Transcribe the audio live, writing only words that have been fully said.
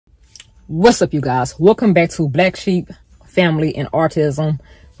What's up, you guys? Welcome back to Black Sheep Family and Autism.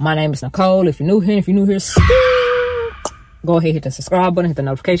 My name is Nicole. If you're new here, go ahead, hit the subscribe button, hit the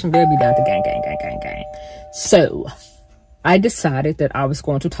notification bell, be down to gang. So I decided that I was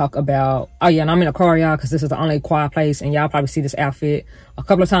going to talk about, oh yeah, and I'm in a car, y'all, because this is the only quiet place, and y'all probably see this outfit a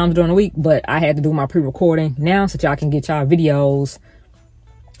couple of times during the week, but I had to do my pre-recording now so y'all can get y'all videos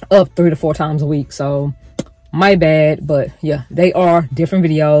up 3 to 4 times a week. So my bad, but yeah, they are different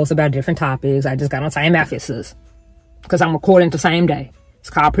videos about different topics. I just got on the same outfits because I'm recording the same day. It's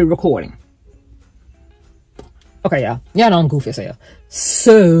called pre-recording. Okay, y'all know I'm goofy as hell.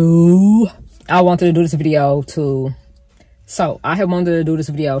 So I wanted to do this video to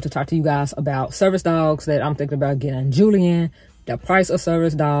talk to you guys about service dogs that I'm thinking about getting Julian, the price of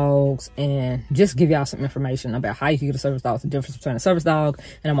service dogs, and just give y'all some information about how you can get a service dog, the difference between a service dog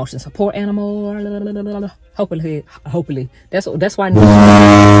and an emotional support animal. Hopefully that's why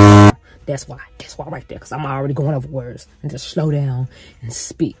right there, because I'm already going over words, and just slow down and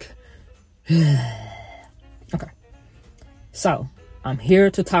speak. Okay, so I'm here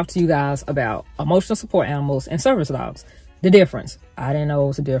to talk to you guys about emotional support animals and service dogs. The difference, I didn't know it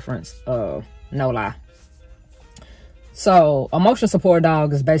was a difference, no lie. So, emotional support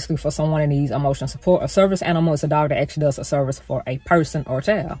dog is basically for someone that needs emotional support. A service animal is a dog that actually does a service for a person or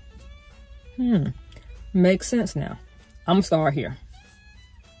child. Makes sense now. I'm gonna start here.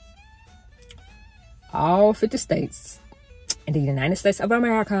 All 50 states in the United States of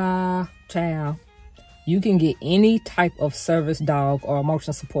America, child, you can get any type of service dog or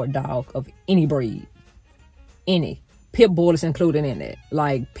emotional support dog of any breed. Any. Pit bull is included in it.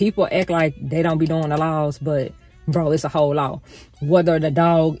 Like, people act like they don't be doing the laws, but bro, it's a whole law. Whether the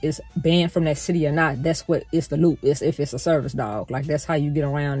dog is banned from that city or not, that's what it's the loop. It's if it's a service dog. Like, that's how you get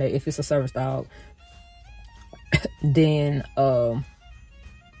around it. If it's a service dog, then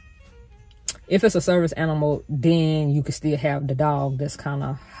if it's a service animal, then you can still have the dog. That's kind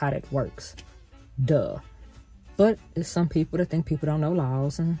of how that works. Duh. But there's some people that think people don't know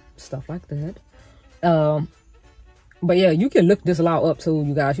laws and stuff like that. But yeah, you can look this law up too,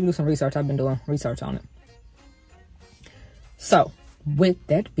 you guys. You do some research. I've been doing research on it. So, with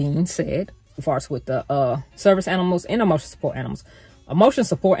that being said, as far as with the service animals and emotional support animals, emotional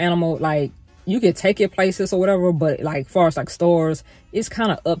support animal, like, you can take it places or whatever, but like, far as like stores, it's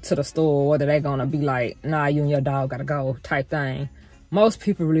kind of up to the store whether they're gonna be like, nah, you and your dog gotta go type thing. Most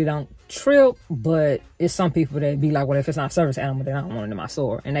people really don't trip, but it's some people that be like, well, if it's not a service animal, then I don't want it in my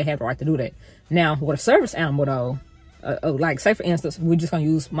store, and they have the right to do that. Now, with a service animal though, like, say for instance, we're just gonna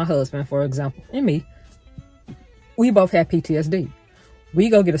use my husband for example, and me. We both have PTSD. We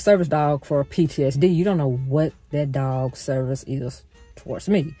go get a service dog for PTSD. You don't know what that dog's service is towards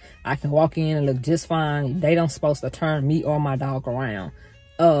me. I can walk in and look just fine. They don't supposed to turn me or my dog around.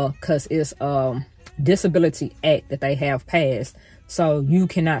 Cause it's disability act that they have passed. So you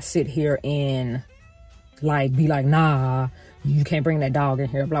cannot sit here and like be like, nah, you can't bring that dog in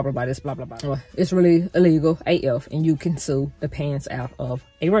here, blah blah blah, this blah blah blah. Well, it's really illegal AF, and you can sue the pants out of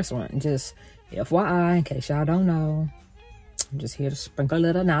a restaurant. Just FYI, in case y'all don't know, I'm just here to sprinkle a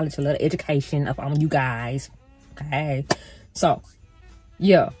little knowledge, a little education up on you guys. Okay, so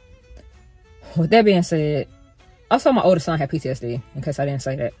yeah, with that being said, also my oldest son had PTSD, in case I didn't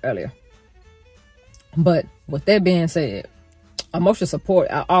say that earlier. But with that being said, emotional support,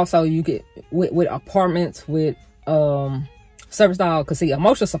 also you get with apartments, with service dogs, because see,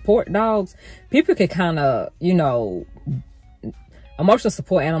 emotional support dogs, people can kind of, you know, emotional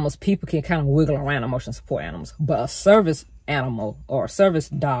support animals, people can kind of wiggle around emotional support animals. But a service animal or a service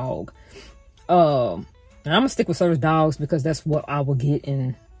dog, and I'm gonna stick with service dogs because that's what I will get,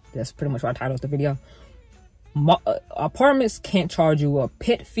 and that's pretty much what I titled the video. Apartments can't charge you a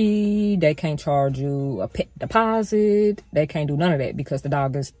pet fee. They can't charge you a pet deposit. They can't do none of that because the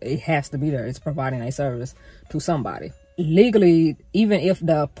dog it has to be there. It's providing a service to somebody. Legally, even if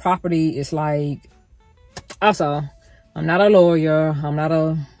the property is like, also, I'm not a lawyer. I'm not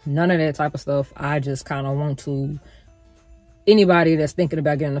none of that type of stuff. I just kind of want to, anybody that's thinking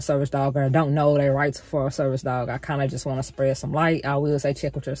about getting a service dog or don't know their rights for a service dog, I kind of just want to spread some light. I will say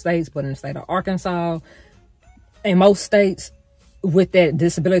check with your states, but in the state of Arkansas, in most states with that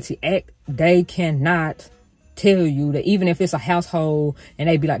disability act, they cannot tell you that even if it's a household and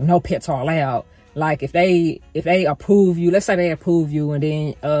they be like, no pets are allowed. Like, if they approve you, let's say they approve you, and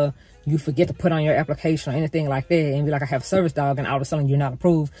then you forget to put on your application or anything like that, and be like, I have a service dog, and all of a sudden you're not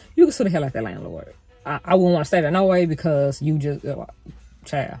approved, you can sue the hell out that landlord. I wouldn't want to say that no way, because you just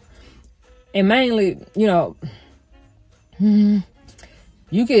child. And mainly, you know,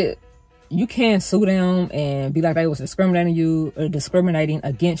 you get you can sue them and be like they was discriminating you or discriminating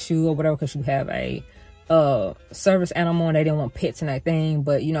against you or whatever because you have a service animal and they didn't want pets in that thing.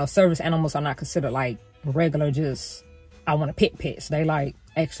 But you know, service animals are not considered like regular just I want to pets. They like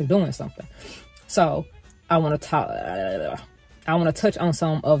actually doing something. So I want to touch on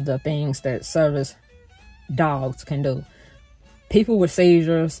some of the things that service dogs can do. People with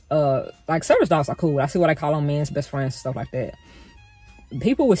seizures, like service dogs are cool. I see what I call them men's best friends and stuff like that.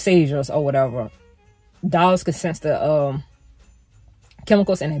 People with seizures or whatever, dogs can sense the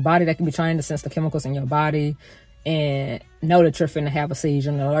chemicals in their body. They can be trained to sense the chemicals in your body and know that you're finna have a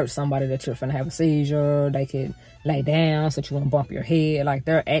seizure and alert somebody that you're finna have a seizure. They can lay down so that you won't bump your head. Like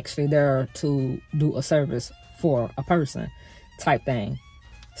they're actually there to do a service for a person type thing.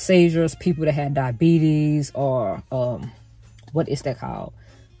 Seizures, people that have diabetes or what is that called?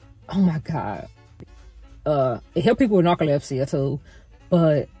 Oh my God. It helps people with narcolepsy too.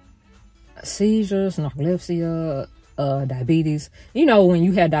 But seizures, narcolepsy, diabetes. You know, when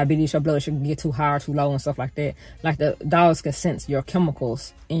you have diabetes, your blood sugar can get too high or too low and stuff like that. Like the dogs can sense your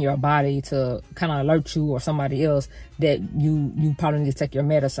chemicals in your body to kind of alert you or somebody else that you probably need to take your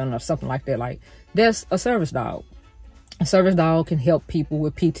medicine or something like that. Like that's a service dog. A service dog can help people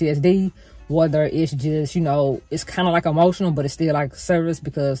with PTSD, whether it's just, you know, it's kind of like emotional, but it's still like service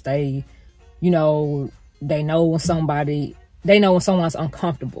because they, you know, they know when someone's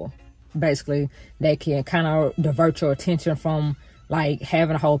uncomfortable. Basically, they can kind of divert your attention from like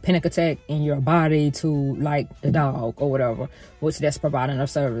having a whole panic attack in your body to like the dog or whatever, which that's providing a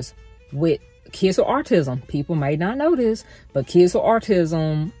service. With kids with autism, people may not know this, but kids with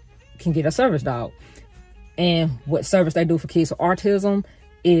autism can get a service dog. And what service they do for kids with autism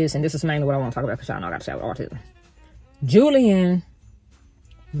is, and this is mainly what I want to talk about because y'all know I got a child with autism. Julian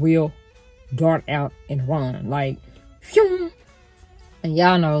will dart out and run like, phew. And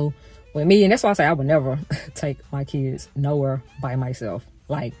y'all know with me, and that's why I say I would never take my kids nowhere by myself.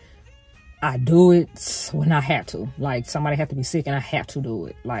 Like, I do it when I have to. Like, somebody have to be sick and I have to do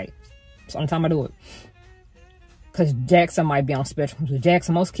it. Like, it's the only time I do it. Because Jaxon might be on spectrum. With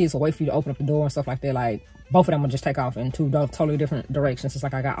Jaxon, most kids will wait for you to open up the door and stuff like that. Like, both of them will just take off in two totally different directions. It's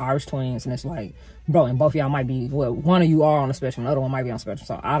like I got Irish twins, and it's like, bro, and both of y'all might be, well, one of you are on the spectrum, the other one might be on the spectrum.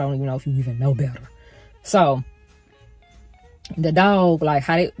 So I don't even know if you even know better. So the dog, like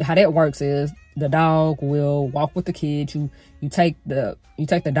how that works is the dog will walk with the kid. You take the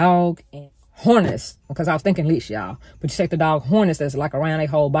dog and harness, because I was thinking leash, y'all, but you take the dog harness that's like around their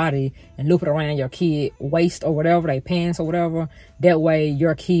whole body and loop it around your kid waist or whatever, their pants or whatever. That way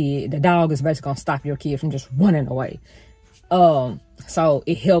your kid, the dog is basically gonna stop your kid from just running away. So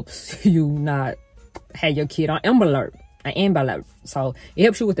it helps you not have your kid on Amber Alert. So it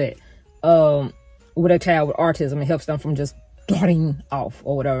helps you with that. With a child with autism, it helps them from just darting off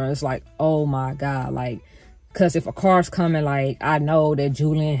or whatever. It's like, oh my God, like, because if a car's coming, like, I know that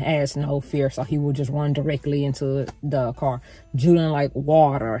Julian has no fear, so he will just run directly into the car. Julian like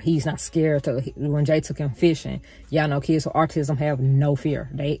water. He's not scared to, when Jay took him fishing, y'all know kids with autism have no fear.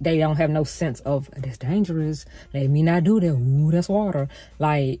 They don't have no sense of, that's dangerous, let me not do that, ooh, that's water.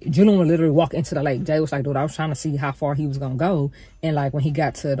 Like, Julian would literally walk into the lake. Jay was like, dude, I was trying to see how far he was gonna go, and like, when he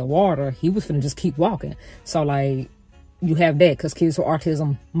got to the water, he was finna just keep walking. So like, you have that, because kids with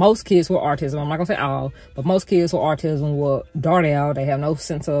autism, most kids with autism, I'm not gonna say all, but most kids with autism will dart out. They have no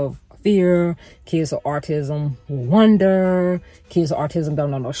sense of fear. Kids with autism will wander. Kids with autism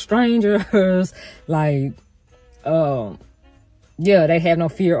don't know no strangers. Like, yeah, they have no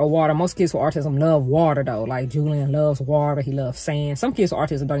fear of water. Most kids with autism love water though. Like Julian loves water. He loves sand. Some kids with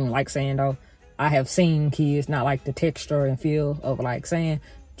autism don't even like sand though. I have seen kids not like the texture and feel of like sand.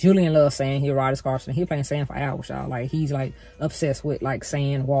 Julian loves sand. He'll ride his car and he'll play sand for hours, y'all. Like, he's like obsessed with like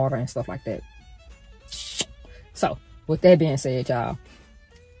sand, water, and stuff like that. So, with that being said, y'all,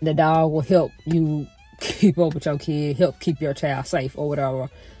 the dog will help you keep up with your kid, help keep your child safe or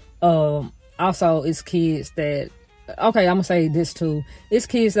whatever. Also, it's kids that, okay, I'm gonna say this too. It's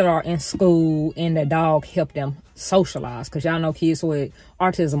kids that are in school and the dog help them socialize, because y'all know kids with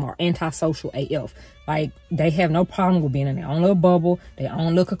autism are antisocial AF. Like, they have no problem with being in their own little bubble, their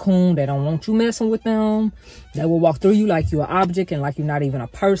own little cocoon. They don't want you messing with them. They will walk through you like you're an object and like you're not even a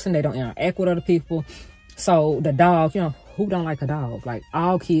person. They don't interact with other people. So the dog, you know, who don't like a dog? Like,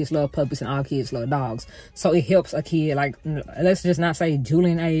 all kids love puppies and all kids love dogs. So it helps a kid, like, let's just not say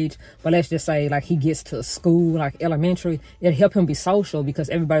Julian age, but let's just say like he gets to school, like elementary. It'll help him be social, because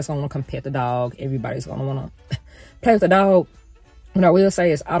everybody's gonna want to come pet the dog. Everybody's gonna want to play with the dog. What I will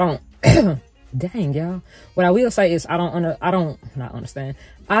say is I don't dang, y'all. What I will say is I don't know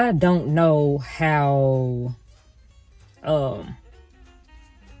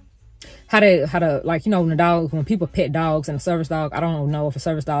how to like, you know, when the dogs, when people pet dogs and a service dog, I don't know if a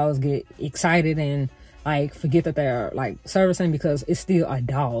service dogs get excited and like forget that they're like servicing, because it's still a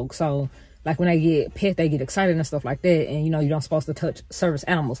dog. So like when they get pet, they get excited and stuff like that. And you know, you're not supposed to touch service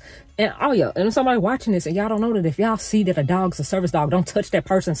animals. And oh yeah, and if somebody watching this and y'all don't know that, if y'all see that a dog's a service dog, don't touch that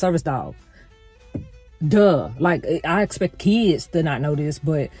person's service dog. Duh. Like, I expect kids to not know this,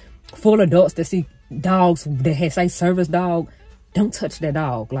 but full adults that see dogs that say service dog, don't touch that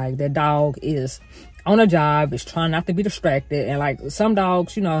dog. Like, that dog is on a job, is trying not to be distracted. And like some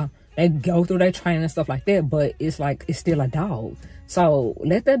dogs, you know, they go through their training and stuff like that, but it's like, it's still a dog. So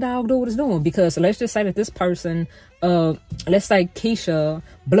let that dog do what it's doing. Because let's just say that this person, let's say Keisha,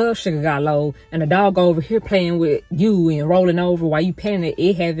 blood sugar got low, and the dog over here playing with you and rolling over while you petting it,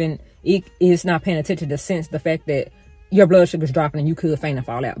 it is not paying attention to sense the fact that your blood sugar's dropping and you could faint and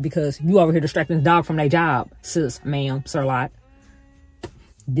fall out because you over here distracting the dog from their job, sis, ma'am, sir lot.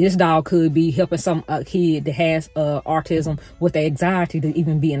 This dog could be helping some kid that has autism with the anxiety to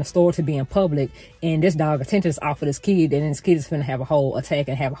even be in the store, to be in public, and this dog attention is off of this kid, and this kid is finna have a whole attack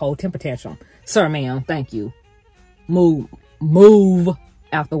and have a whole temper tantrum. Sir, ma'am, thank you. Move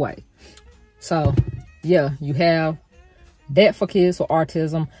out the way. So yeah, you have that for kids with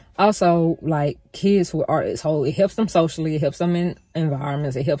autism. Also, like kids with autism, so it helps them socially, it helps them in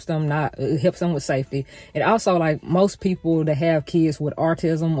environments, it helps them with safety. And also, like most people that have kids with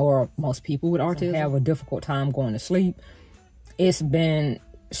autism, or most people with autism, have a difficult time going to sleep. It's been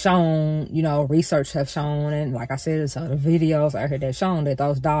shown, you know, research have shown, and like I said, it's other videos I heard that shown that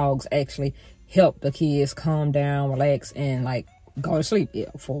those dogs actually help the kids calm down, relax, and like go to sleep. Yeah,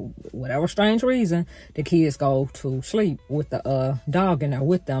 for whatever strange reason, the kids go to sleep with the dog in there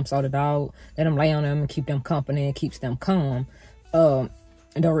with them. So the dog let them lay on them and keep them company and keeps them calm. The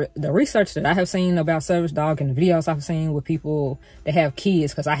research that I have seen about service dog and the videos I've seen with people that have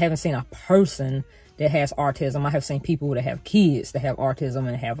kids, because I haven't seen a person that has autism. I have seen people that have kids that have autism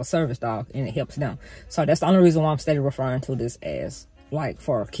and have a service dog, and it helps them. So that's the only reason why I'm steady referring to this as like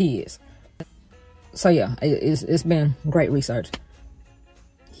for kids. So yeah, it's been great research.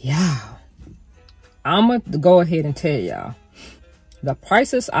 Yeah, I'm gonna go ahead and tell y'all, the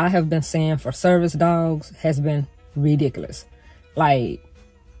prices I have been seeing for service dogs has been ridiculous. Like,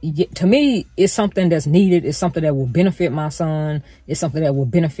 to me, it's something that's needed. It's something that will benefit my son. It's something that will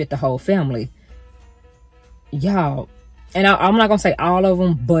benefit the whole family. Y'all, and I'm not gonna say all of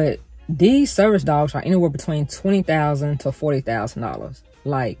them, but these service dogs are anywhere between $20,000 to $40,000.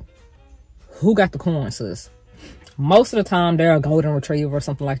 Like, who got the coin, sis? Most of the time, they're a golden retriever or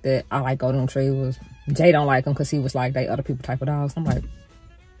something like that. I like golden retrievers. Jay don't like them because he was like, they other people type of dogs. I'm like,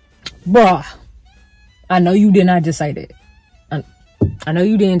 bruh, I know you did not just say that. I know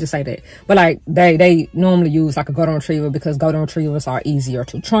you didn't just say that. But like, they normally use like a golden retriever because golden retrievers are easier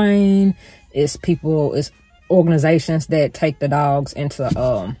to train. It's organizations that take the dogs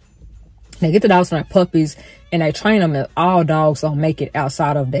into, they get the dogs from their puppies and they train them, and all dogs don't make it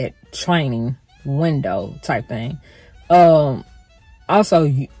outside of that training window type thing. Also,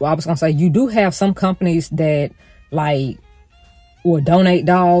 I was gonna say, you do have some companies that like will donate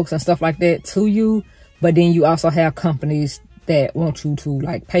dogs and stuff like that to you, but then you also have companies that want you to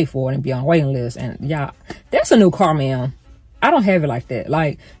like pay for it and be on waiting list. And yeah, that's a new car, man. I don't have it like that.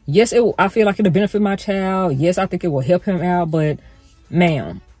 Like, yes, I feel like it'll benefit my child. Yes, I think it will help him out, but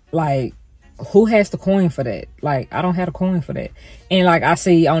ma'am, like, who has the coin for that? Like, I don't have the coin for that. And like, I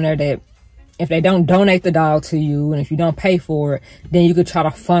see on there that if they don't donate the dog to you, and if you don't pay for it, then you could try to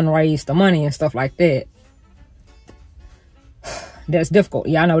fundraise the money and stuff like that. That's difficult.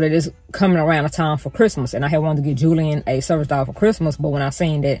 Yeah, I know that it's coming around a time for Christmas, and I had wanted to get Julian a service dog for Christmas, but when I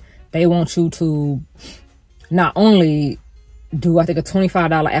seen that they want you to not only do, I think, a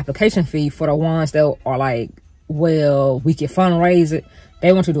 $25 application fee for the ones that are like, well, we can fundraise it.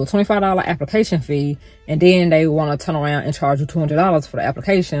 They want you to do a $25 application fee, and then they want to turn around and charge you $200 for the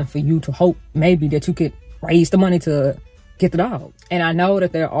application for you to hope maybe that you could raise the money to get the dog. And I know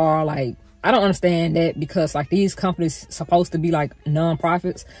that there are like, I don't understand that, because like these companies supposed to be like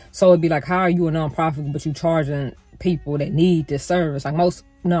non-profits. So it'd be like, how are you a non-profit but you charging people that need this service? Like, most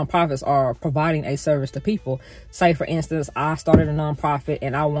non-profits are providing a service to people. Say for instance, I started a non-profit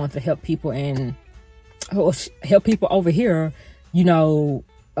and I want to help people over here, you know,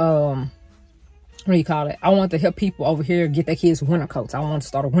 what do you call it? I want to help people over here get their kids winter coats. I want to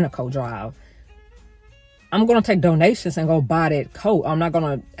start a winter coat drive. I'm going to take donations and go buy that coat. I'm not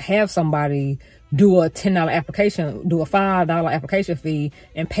going to have somebody do a $10 application, do a $5 application fee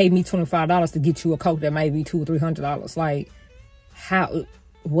and pay me $25 to get you a coat that may be $200 or $300. Like, how,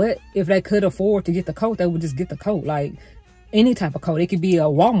 what, if they could afford to get the coat, they would just get the coat. Like, any type of code. It could be a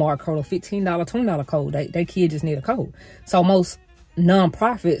Walmart code, a $15, $20 code. They kid just need a code. So most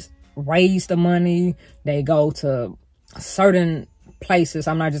nonprofits raise the money. They go to certain places.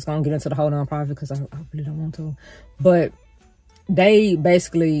 I'm not just gonna get into the whole nonprofit because I really don't want to, but they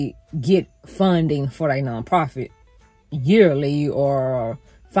basically get funding for their nonprofit yearly or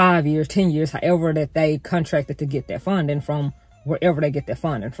 5 years, 10 years, however that they contracted to get that funding from, wherever they get that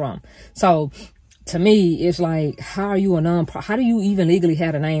funding from. So to me, it's like, how are you a nonprofit? How do you even legally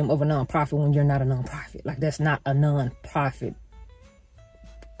have the name of a nonprofit when you're not a nonprofit? Like, that's not a nonprofit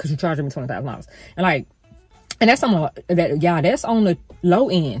because you're charging me $20,000. And like, and that's on that, yeah, that's on the low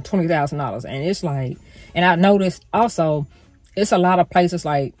end, $20,000. And it's like, and I noticed also, it's a lot of places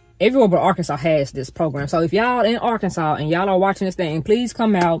like everywhere but Arkansas has this program. So if y'all in Arkansas and y'all are watching this thing, please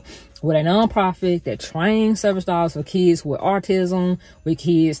come out with a nonprofit that trains service dogs for kids with autism, with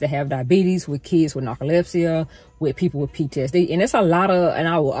kids that have diabetes, with kids with narcolepsy, with people with PTSD. And it's a lot of, and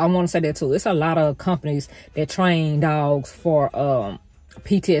I want to say that too, it's a lot of companies that train dogs for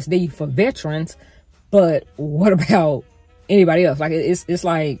PTSD for veterans. But what about anybody else? Like, it's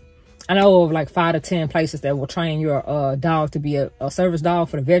like, I know of like 5 to 10 places that will train your dog to be a service dog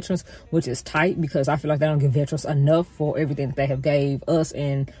for the veterans, which is tight because I feel like they don't give veterans enough for everything that they have gave us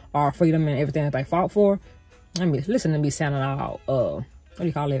and our freedom and everything that they fought for. I mean, listen to me sounding all, what do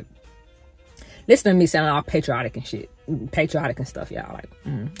you call it? Listen to me sounding all patriotic and shit. Patriotic and stuff, y'all. Like,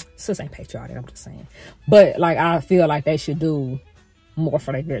 sis ain't patriotic, I'm just saying. But like, I feel like they should do more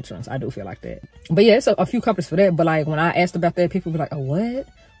for their veterans. I do feel like that. But yeah, it's a few companies for that. But like, when I asked about that, people be like, oh, what?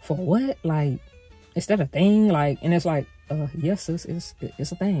 For what? Like, is that a thing? Like, and it's like, yes, it's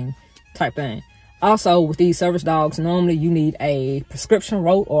a thing type thing. Also, with these service dogs, normally you need a prescription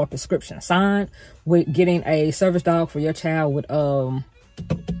wrote or a prescription signed with getting a service dog for your child with, I was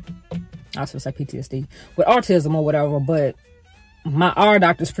going to say PTSD, with autism or whatever. But our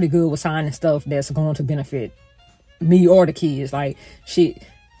doctor's pretty good with signing stuff that's going to benefit me or the kids. Like,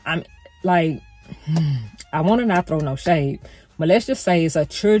 I'm like, I want to not throw no shade, but let's just say it's a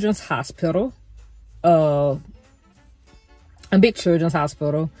children's hospital, a big children's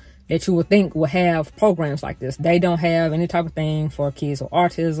hospital that you would think will have programs like this. They don't have any type of thing for kids with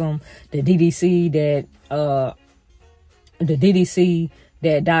autism. The DDC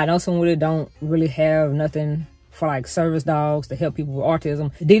that diagnose them with it don't really have nothing for like service dogs to help people with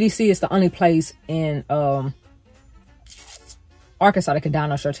autism. The DDC is the only place in Arkansas that can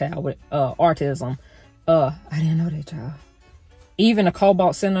diagnose your child with autism. I didn't know that, y'all. Even the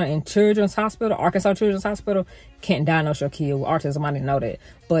Cobalt Center in Children's Hospital, Arkansas Children's Hospital, can't diagnose your kid with autism. I didn't know that.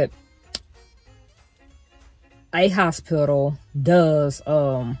 But a hospital does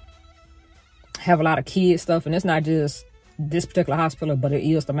have a lot of kid stuff. And it's not just this particular hospital, but it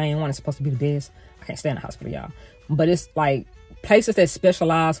is the main one. It's supposed to be the best. I can't stand the hospital, y'all. But it's like places that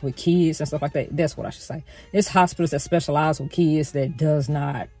specialize with kids and stuff like that. That's what I should say. It's hospitals that specialize with kids that does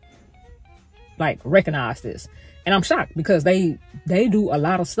not like recognize this. And I'm shocked because they do a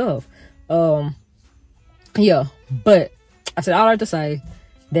lot of stuff. Yeah, but I said all that to say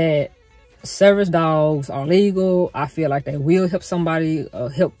that service dogs are legal. I feel like they will help somebody,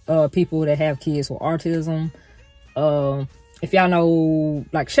 help people that have kids with autism. If y'all know,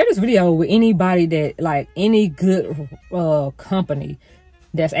 like, share this video with anybody that, like, any good company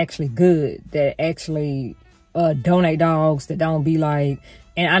that's actually good, that actually donate dogs, that don't be like,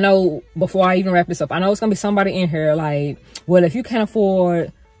 and I know, before I even wrap this up, I know it's gonna be somebody in here like, well, if you can't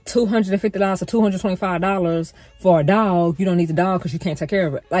afford $250 or $225 for a dog, you don't need the dog because you can't take care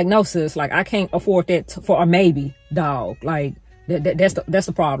of it. Like, no, sis, like, I can't afford that for a maybe dog. Like, that's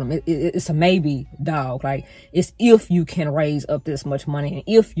the problem. It's a maybe dog. Like, it's if you can raise up this much money and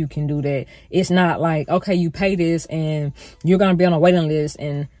if you can do that. It's not like, okay, you pay this and you're gonna be on a waiting list,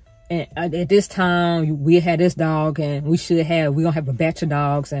 and at this time we had this dog and we're gonna have a batch of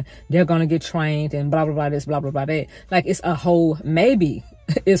dogs and they're gonna get trained and blah blah blah this, blah blah blah that. Like, it's a whole maybe.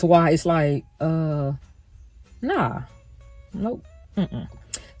 It's why it's like, nah, nope.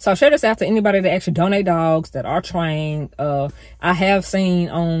 So share this out to anybody that actually donate dogs that are trained. I have seen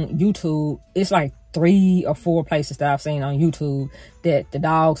on YouTube, it's like 3 or 4 places that I've seen on YouTube that the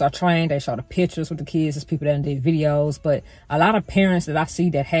dogs are trained. They show the pictures with the kids. It's people that did videos. But a lot of parents that I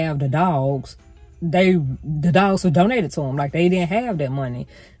see that have the dogs, the dogs were donated to them. Like, they didn't have that money,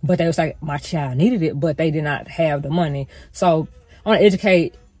 but they was like, my child needed it, but they did not have the money. So I want to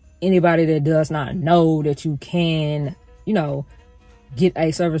educate anybody that does not know that you can, you know, get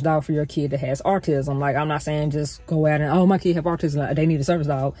a service dog for your kid that has autism. Like, I'm not saying just go out and, oh, my kid have autism, they need a service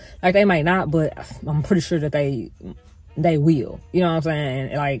dog. Like, they might not, but I'm pretty sure that they will. You know what I'm saying?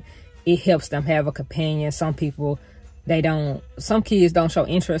 And, like, it helps them have a companion. Some people some kids don't show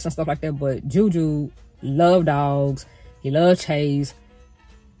interest and stuff like that, but Juju love dogs. He loves Chase.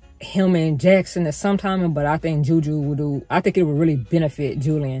 Him and Jaxon is sometime, but I think I think it would really benefit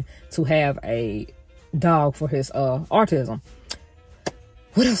Julian to have a dog for his autism.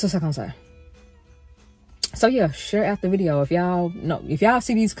 What else was I gonna say? So yeah, share out the video. If y'all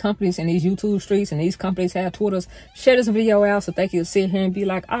see these companies in these YouTube streets and these companies have Twitters, share this video out so they can sit here and be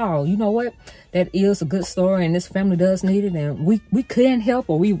like, oh, you know what? That is a good story and this family does need it, and we can help,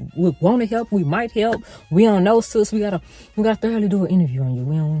 or we want to help, we might help. We don't know, sis. We gotta thoroughly do an interview on you.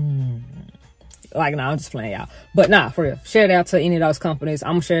 We don't like, nah, I'm just playing y'all. But nah, for real. Share it out to any of those companies.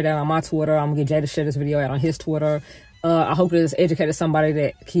 I'm gonna share it out on my Twitter. I'm gonna get Jay to share this video out on his Twitter. I hope this educated somebody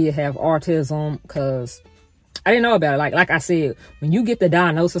that kid have autism, because I didn't know about it. Like I said, when you get the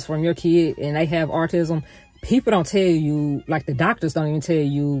diagnosis from your kid and they have autism, people don't tell you, like the doctors don't even tell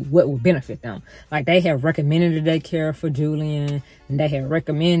you what would benefit them. Like they have recommended a daycare for Julian, and they have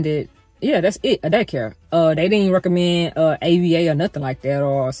recommended, yeah, that's it, a daycare. They didn't recommend AVA or nothing like that,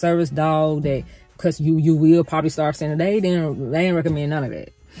 or a service dog that, because you will probably start saying they didn't recommend none of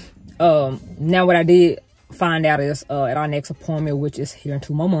that. Now what I did find out is at our next appointment, which is here in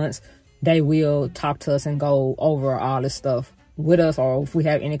 2 more months, they will talk to us and go over all this stuff with us, or if we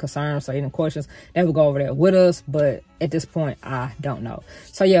have any concerns or any questions, they will go over that with us. But at this point, I don't know.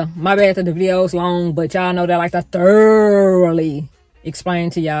 So yeah, my bad that the video is long, but y'all know that I like to thoroughly explain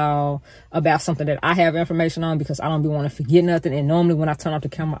to y'all about something that I have information on, because I don't be want to forget nothing. And normally when I turn off the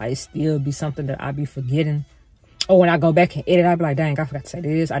camera, it still be something that I be forgetting. Or when I go back and edit, I be like, dang, I forgot to say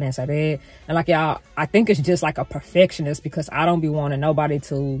this, I didn't say that. And like y'all, I think it's just like a perfectionist, because I don't be wanting nobody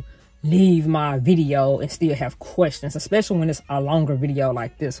to leave my video and still have questions, especially when it's a longer video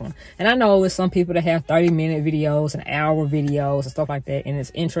like this one. And I know it's some people that have 30-minute videos and hour videos and stuff like that, and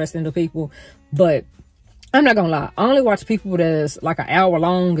it's interesting to people, but I'm not gonna lie, I only watch people that's like an hour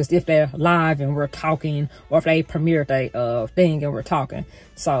long as if they're live and we're talking, or if they premiered a thing and we're talking.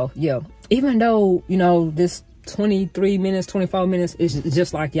 So yeah, even though, you know, this 23 minutes, 24 minutes is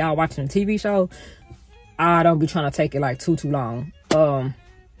just like y'all watching a TV show, I don't be trying to take it like too long.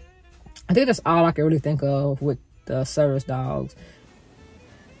 I think that's all I can really think of with the service dogs.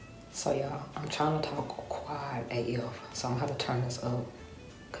 So y'all, I'm trying to talk quiet AF, so I'm gonna have to turn this up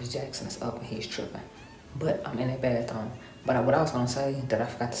because Jaxon is up and he's tripping. But I'm in a bathroom. But what I was gonna say that I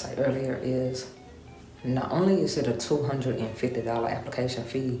forgot to say earlier is, not only is it a $250 application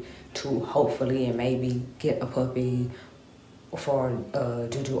fee to hopefully and maybe get a puppy for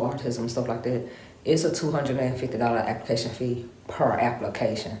Juju autism, stuff like that, it's a $250 application fee per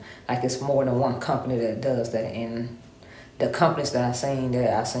application. Like it's more than one company that does that. And the companies that I've seen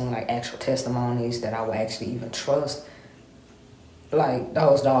like actual testimonies that I would actually even trust. Like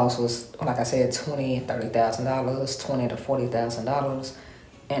those dogs was, like I said, $20,000 and $30,000, $20,000 to $40,000,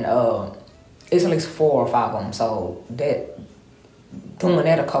 and it's at least 4 or 5 of them. So that doing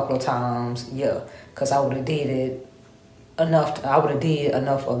that a couple of times, yeah, because I would have did it enough. I would have did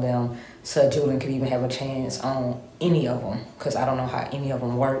enough of them so Julian could even have a chance on any of them, because I don't know how any of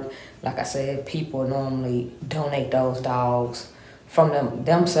them work. Like I said, people normally donate those dogs from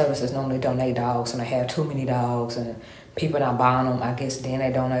them services. Normally donate dogs, and they have too many dogs and people not buying them. I guess then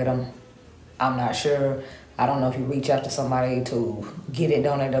they donate them. I'm not sure. I don't know if you reach out to somebody to get it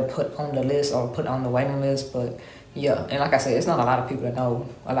donated, put on the list or put on the waiting list. But yeah, and like I said, it's not a lot of people that know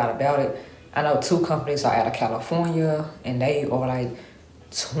a lot about it. I know 2 companies are out of California, and they are like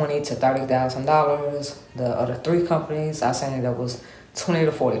 $20,000 to $30,000. The other 3 companies I seen that was $20,000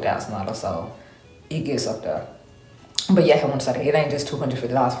 to $40,000. So it gets up there. But yeah, I want to say that it ain't just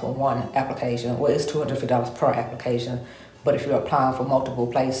 $250 for one application. Well, it's $250 per application. But if you're applying for multiple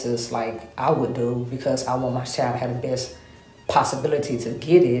places, like I would do, because I want my child to have the best possibility to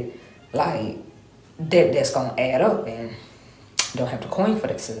get it, like that's gonna add up, and don't have the coin for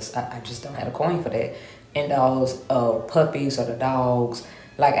that, sis. I just don't have the coin for that. And those puppies or the dogs,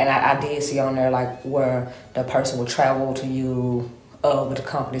 like, and I did see on there like where the person would travel to you with the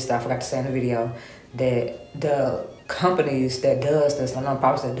companies that I forgot to say in the video, that the companies that does this, the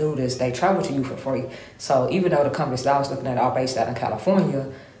nonprofits that do this, they travel to you for free. So even though the companies that I was looking at are based out in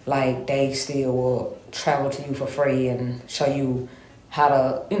California, like they still will travel to you for free and show you how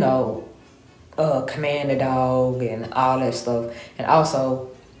to, you know, command the dog and all that stuff. And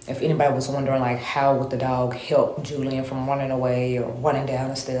also, if anybody was wondering like how would the dog help Julian from running away or running down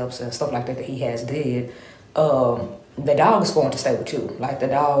the steps and stuff like that he has did, the dog is going to stay with you. Like the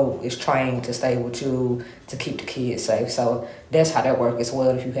dog is trained to stay with you to keep the kids safe. So that's how that works as well,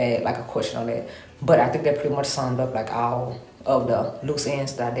 if you had like a question on that. But I think that pretty much summed up like all of the loose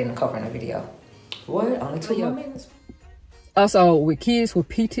ends that I didn't cover in the video. What? Only 2 more minutes. Also, with kids with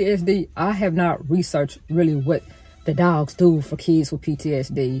PTSD, I have not researched really what the dogs do for kids with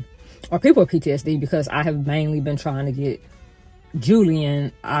PTSD or people with PTSD, because I have mainly been trying to get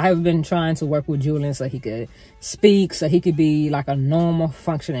Julian. I have been trying to work with Julian so he could speak, so he could be like a normal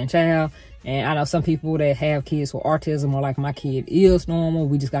functioning child. And I know some people that have kids with autism are like, my kid is normal,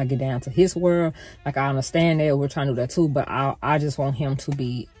 we just gotta get down to his world. Like, I understand that, we're trying to do that too, but I just want him to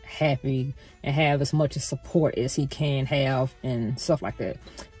be happy and have as much support as he can have and stuff like that.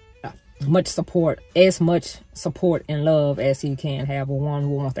 As much support and love as he can have, or one who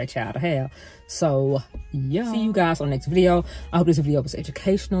wants that child to have. So yeah, see you guys on the next video. I hope this video was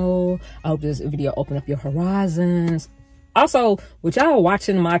educational. I hope this video opened up your horizons. Also, with y'all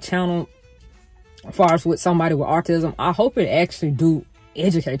watching my channel, as far as with somebody with autism, I hope it actually do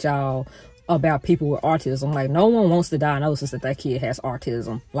educate y'all about people with autism. Like, no one wants the diagnosis that that kid has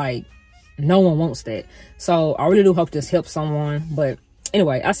autism. Like, no one wants that. So I really do hope this helps someone. But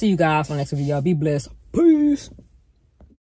anyway, I'll see you guys on the next video. Be blessed. Peace.